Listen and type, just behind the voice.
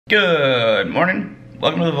Good morning,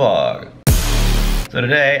 welcome to the vlog. So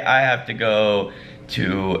today I have to go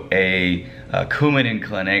to a Coumadin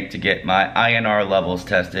clinic to get my INR levels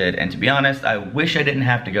tested, and to be honest, I wish I didn't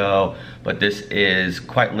have to go, but this is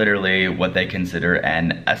quite literally what they consider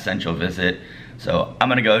an essential visit. So I'm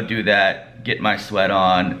gonna go do that, get my sweat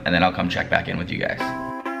on, and then I'll come check back in with you guys.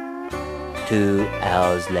 2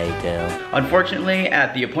 hours later. Unfortunately,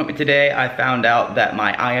 at the appointment today, I found out that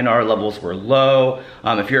my INR levels were low.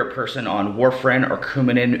 If you're a person on warfarin or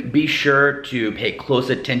Coumadin, be sure to pay close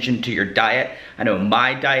attention to your diet. I know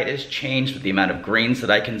my diet has changed with the amount of greens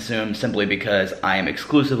that I consume simply because I am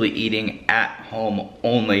exclusively eating at home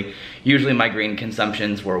only. Usually my green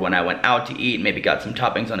consumptions were when I went out to eat, maybe got some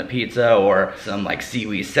toppings on a pizza or some like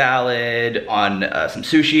seaweed salad on some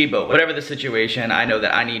sushi, but whatever the situation, I know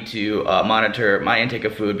that I need to monitor my intake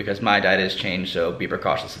of food because my diet has changed, so be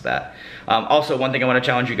precautious of that. Also, one thing I want to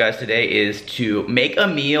challenge you guys today is to make a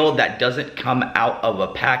meal that doesn't come out of a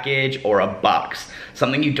package or a box.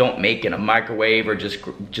 Something you don't make in a microwave or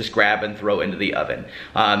just grab and throw into the oven.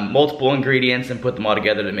 Multiple ingredients and put them all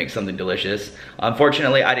together to make something delicious.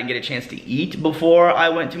 Unfortunately, I didn't get a chance to eat before I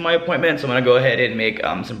went to my appointment, so I'm gonna go ahead and make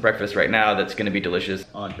some breakfast right now that's gonna be delicious.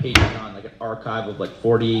 On Patreon, like an archive of like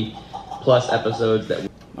 40 plus episodes that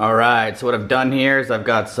All right, so what I've done here is I've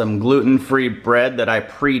got some gluten-free bread that I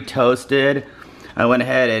pre-toasted. I went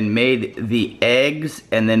ahead and made the eggs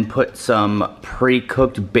and then put some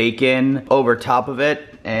pre-cooked bacon over top of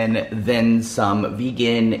it, and then some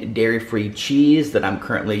vegan dairy-free cheese that I'm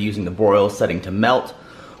currently using the broil setting to melt.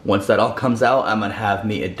 Once that all comes out, I'm gonna have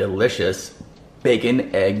me a delicious bacon,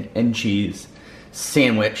 egg, and cheese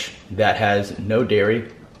sandwich that has no dairy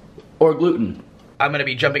or gluten. I'm gonna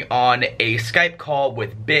be jumping on a Skype call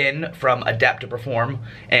with Ben from Adapt to Perform,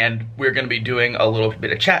 and we're gonna be doing a little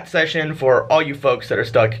bit of chat session for all you folks that are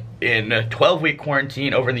stuck in a 12-week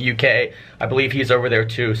quarantine over in the UK. I believe he's over there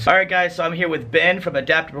too. All right guys, so I'm here with Ben from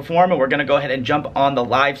Adapt to Perform, and we're gonna go ahead and jump on the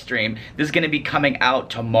live stream. This is gonna be coming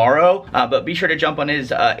out tomorrow, but be sure to jump on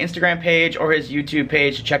his Instagram page or his YouTube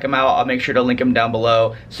page to check him out. I'll make sure to link him down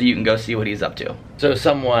below so you can go see what he's up to. So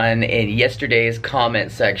someone in yesterday's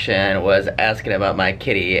comment section was asking about my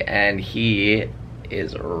kitty, and he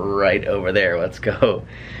is right over there. Let's go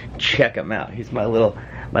check him out. He's my little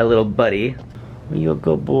buddy. You a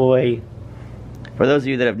good boy. For those of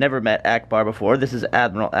you that have never met Akbar before, this is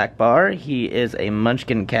Admiral Akbar. He is a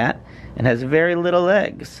munchkin cat and has very little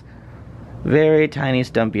legs. Very tiny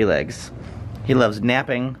stumpy legs. He loves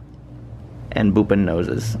napping and booping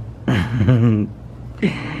noses.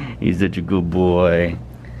 He's such a good boy.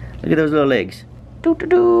 Look at those little legs. Doo doo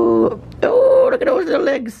doo. Oh, look at those little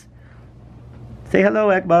legs. Say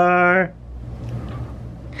hello, Akbar.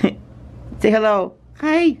 Say hello.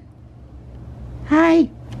 Hi. Hi.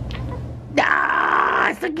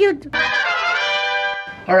 Ah, so cute.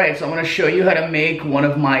 All right, so I'm gonna show you how to make one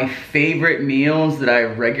of my favorite meals that I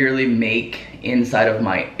regularly make inside of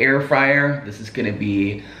my air fryer. This is gonna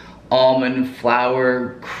be almond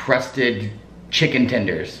flour crusted chicken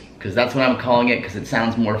tenders, because that's what I'm calling it, because it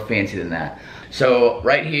sounds more fancy than that. So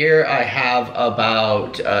right here I have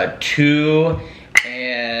about 2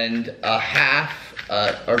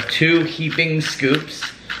 heaping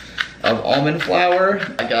scoops of almond flour.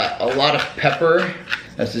 I got a lot of pepper.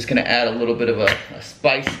 That's just gonna add a little bit of a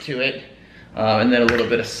spice to it. And then a little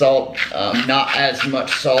bit of salt. Not as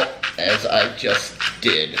much salt as I just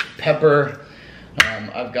did. Pepper.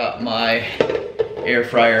 I've got my air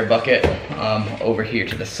fryer bucket over here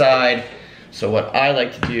to the side. So what I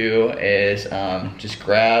like to do is just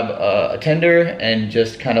grab a tender and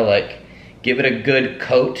just kind of like give it a good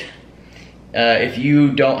coat. If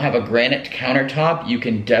you don't have a granite countertop, you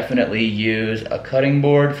can definitely use a cutting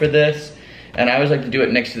board for this. And I always like to do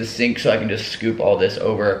it next to the sink so I can just scoop all this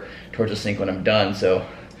over towards the sink when I'm done. So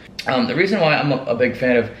the reason why I'm a big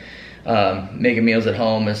fan of making meals at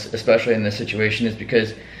home, especially in this situation, is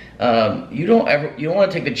because you don't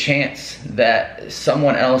want to take the chance that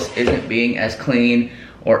someone else isn't being as clean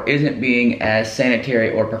or isn't being as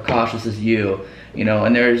sanitary or precautious as you. You know,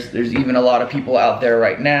 and there's even a lot of people out there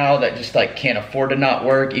right now that just like can't afford to not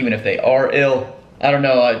work even if they are ill. I don't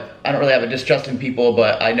know, I don't really have a distrust in people,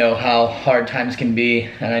 but I know how hard times can be,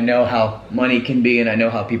 and I know how money can be, and I know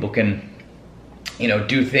how people can, you know,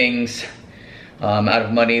 do things out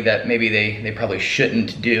of money that maybe they probably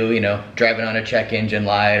shouldn't do, you know, driving on a check engine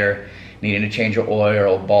light, or needing to change your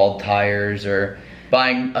oil, or bald tires, or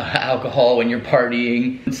buying alcohol when you're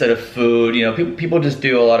partying instead of food. You know, people just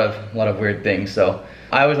do a lot of weird things. So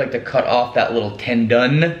I always like to cut off that little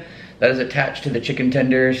tendon that is attached to the chicken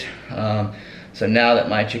tenders. So now that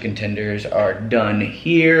my chicken tenders are done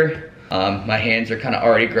here, My hands are kind of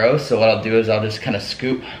already gross, so what I'll do is I'll just kind of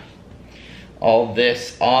scoop all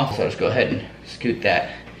this off. So I'll just go ahead and scoot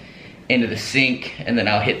that into the sink, and then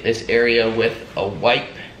I'll hit this area with a wipe.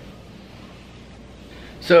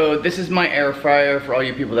 So this is my air fryer. For all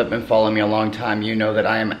you people that have been following me a long time, you know that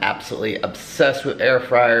I am absolutely obsessed with air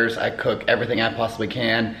fryers. I cook everything I possibly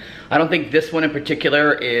can. I don't think this one in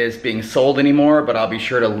particular is being sold anymore, but I'll be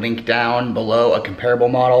sure to link down below a comparable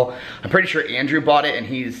model. I'm pretty sure Andrew bought it and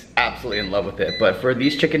he's absolutely in love with it. But for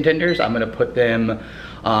these chicken tenders, I'm gonna put them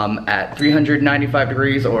at 395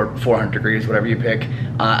 degrees or 400 degrees, whatever you pick,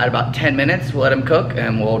 at about 10 minutes. We'll let them cook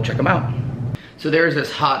and we'll check them out. So there's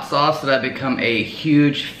this hot sauce that I've become a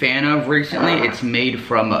huge fan of recently. It's made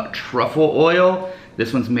from truffle oil.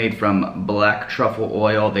 This one's made from black truffle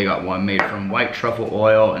oil. They got one made from white truffle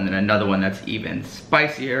oil, and then another one that's even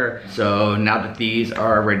spicier. So now that these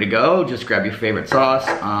are ready to go, just grab your favorite sauce.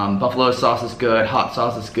 Buffalo sauce is good, hot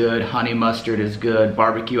sauce is good, honey mustard is good,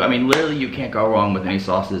 barbecue. I mean, literally you can't go wrong with any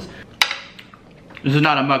sauces. This is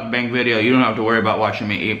not a mukbang video. You don't have to worry about watching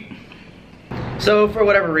me eat. So for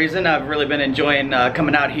whatever reason, I've really been enjoying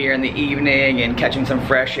coming out here in the evening and catching some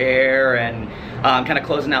fresh air and kind of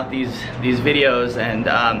closing out these videos. And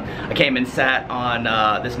I came and sat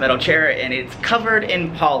on this metal chair and it's covered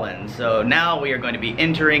in pollen. So now we are going to be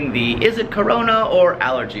entering the is it corona or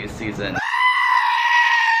allergies season.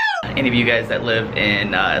 Any of you guys that live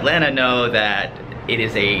in Atlanta know that it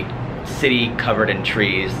is a city covered in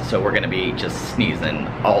trees. So we're gonna be just sneezing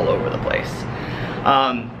all over the place.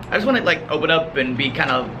 I just want to like open up and be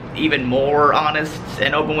kind of even more honest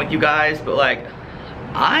and open with you guys, but like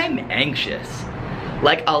I'm anxious,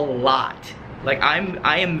 like a lot. Like I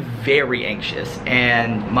am very anxious,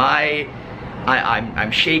 and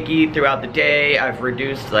I'm shaky throughout the day. I've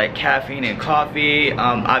reduced like caffeine and coffee.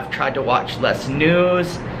 I've tried to watch less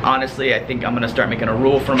news. Honestly, I think I'm gonna start making a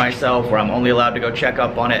rule for myself where I'm only allowed to go check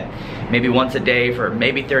up on it maybe once a day for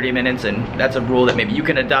maybe 30 minutes, and that's a rule that maybe you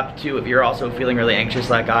can adopt too if you're also feeling really anxious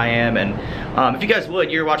like I am. And if you guys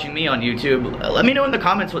would, you're watching me on YouTube, let me know in the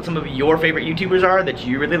comments what some of your favorite YouTubers are that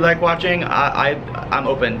you really like watching. I'm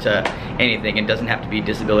open to anything. It doesn't have to be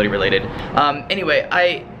disability related. Anyway,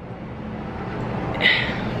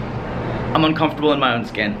 I'm uncomfortable in my own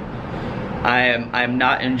skin. I'm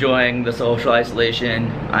not enjoying the social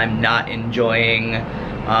isolation. I'm not enjoying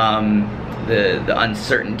the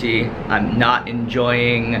uncertainty. I'm not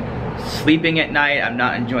enjoying sleeping at night. I'm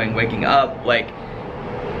not enjoying waking up. Like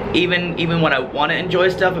even when I want to enjoy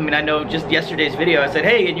stuff, I mean, I know just yesterday's video I said,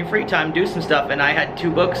 hey, in your free time do some stuff, and I had 2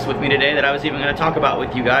 books with me today that I was even going to talk about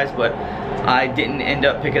with you guys, but I didn't end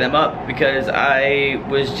up picking them up because I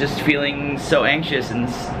was just feeling so anxious and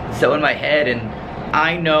so in my head. And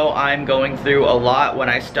I know I'm going through a lot when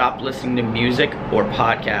I stop listening to music or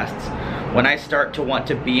podcasts. When I start to want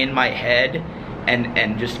to be in my head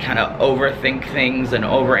and just kind of overthink things and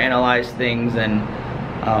overanalyze things, and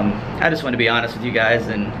I just want to be honest with you guys,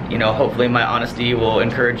 and you know, hopefully my honesty will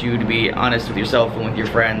encourage you to be honest with yourself and with your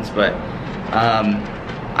friends. But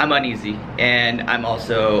I'm uneasy, and I'm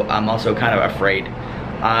also kind of afraid.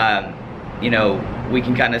 You know, we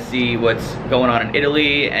can kind of see what's going on in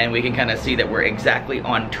Italy, and we can kind of see that we're exactly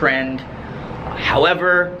on trend.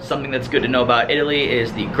 However, something that's good to know about Italy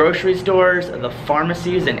is the grocery stores, the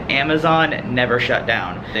pharmacies, and Amazon never shut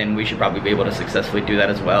down. Then we should probably be able to successfully do that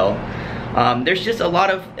as well. There's just a lot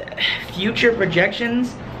of future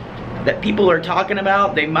projections that people are talking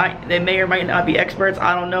about. They may or might not be experts.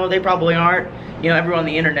 I don't know. They probably aren't. You know, everyone on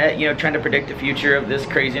the internet, you know, trying to predict the future of this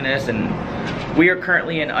craziness, and we are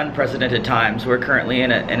currently in unprecedented times. We're currently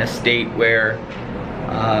in a state where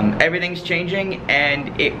everything's changing,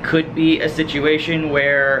 and it could be a situation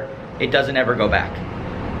where it doesn't ever go back,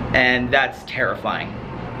 and that's terrifying.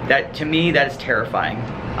 That, to me, that is terrifying.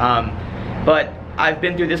 But I've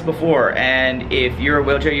been through this before, and if you're a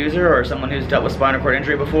wheelchair user or someone who's dealt with spinal cord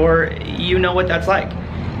injury before, you know what that's like.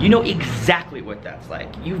 You know exactly what that's like.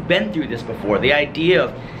 You've been through this before. The idea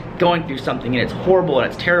of going through something and it's horrible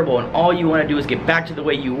and it's terrible and all you want to do is get back to the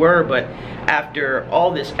way you were, but after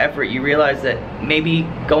all this effort you realize that maybe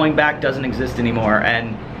going back doesn't exist anymore,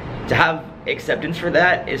 and to have acceptance for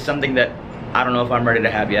that is something that I don't know if I'm ready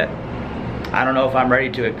to have yet. I don't know if I'm ready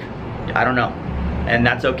to, I don't know, and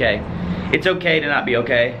that's okay. It's okay to not be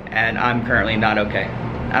okay, and I'm currently not okay.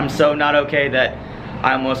 I'm so not okay that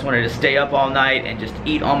I almost wanted to stay up all night and just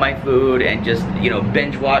eat all my food and just, you know,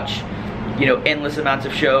 binge watch, you know, endless amounts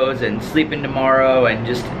of shows and sleep in tomorrow, and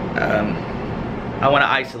just I want to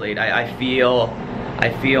isolate. I feel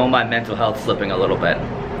my mental health slipping a little bit,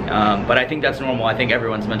 but I think that's normal. I think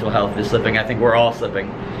everyone's mental health is slipping. I think we're all slipping,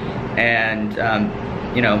 and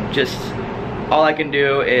you know, just all I can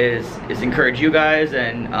do is encourage you guys,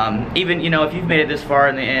 and even, you know, if you've made it this far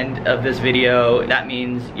in the end of this video, that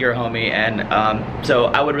means you're a homie, and so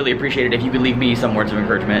I would really appreciate it if you could leave me some words of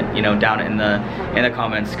encouragement, you know, down in the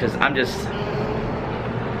comments, because I'm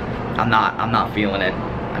not feeling it.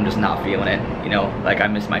 I'm just not feeling it, you know. Like, I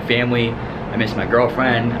miss my family, I miss my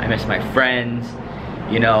girlfriend, I miss my friends,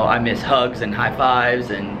 you know, I miss hugs and high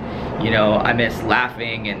fives, and, you know, I miss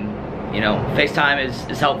laughing, and, you know, FaceTime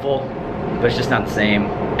is helpful, but it's just not the same,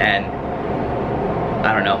 and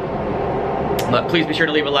I don't know. But please be sure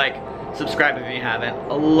to leave a like, subscribe if you haven't.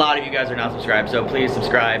 A lot of you guys are not subscribed, so please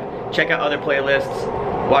subscribe. Check out other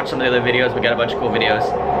playlists, watch some of the other videos. We got a bunch of cool videos.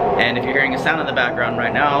 And if you're hearing a sound in the background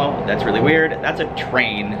right now, that's really weird. That's a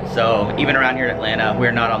train. So even around here in Atlanta,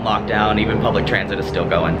 we're not on lockdown. Even public transit is still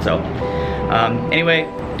going. So anyway,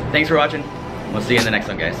 thanks for watching. We'll see you in the next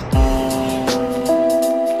one, guys.